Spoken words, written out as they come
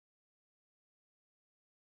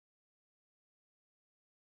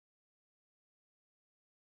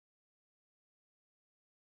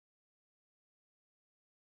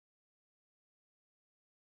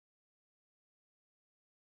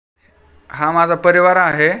हा माझा परिवार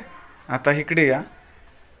आहे। आता इकडे या।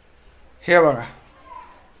 हे बघा,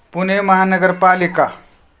 पुणे महानगरपालिका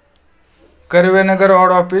कर्वेनगर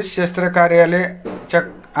वॉर्ड ऑफिस क्षेत्र कार्यालयाच्या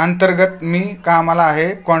अंतर्गत मी कामाला आहे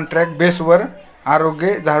कॉन्ट्रॅक्ट बेसवर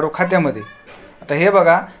आरोग्य झाडू खात्यामध्ये। आता हे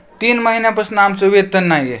बघा, 3 महिन्यापासून आमचं वेतन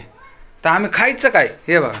नाही आहे, तर आम्ही खायचं काय?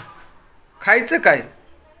 हे बघा, खायचं काय?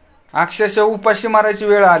 अक्षरशः उपाशी मारायची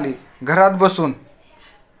वेळ आली घरात बसून।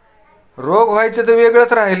 रोग व्हायचं तर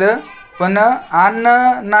वेगळंच राहिलं, पण अन्न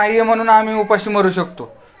नाही म्हणून आम्ही उपाशी मरू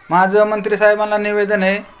शकतो। माझं मंत्री साहेबांना निवेदन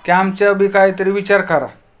आहे की आमच्या बी काहीतरी विचार करा।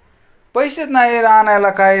 पैसेच नाही आणायला,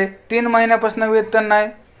 काय 3 महिन्यापासून वेतन नाही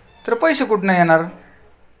तर पैसे कुठनं येणार?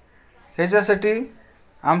 ह्याच्यासाठी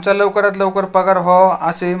आमचा लवकरात लवकर पगार व्हावा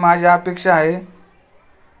अशी माझी अपेक्षा आहे।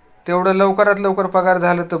 तेवढं लवकरात लवकर पगार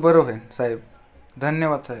झालं तर बरं होईल साहेब।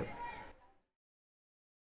 धन्यवाद साहेब।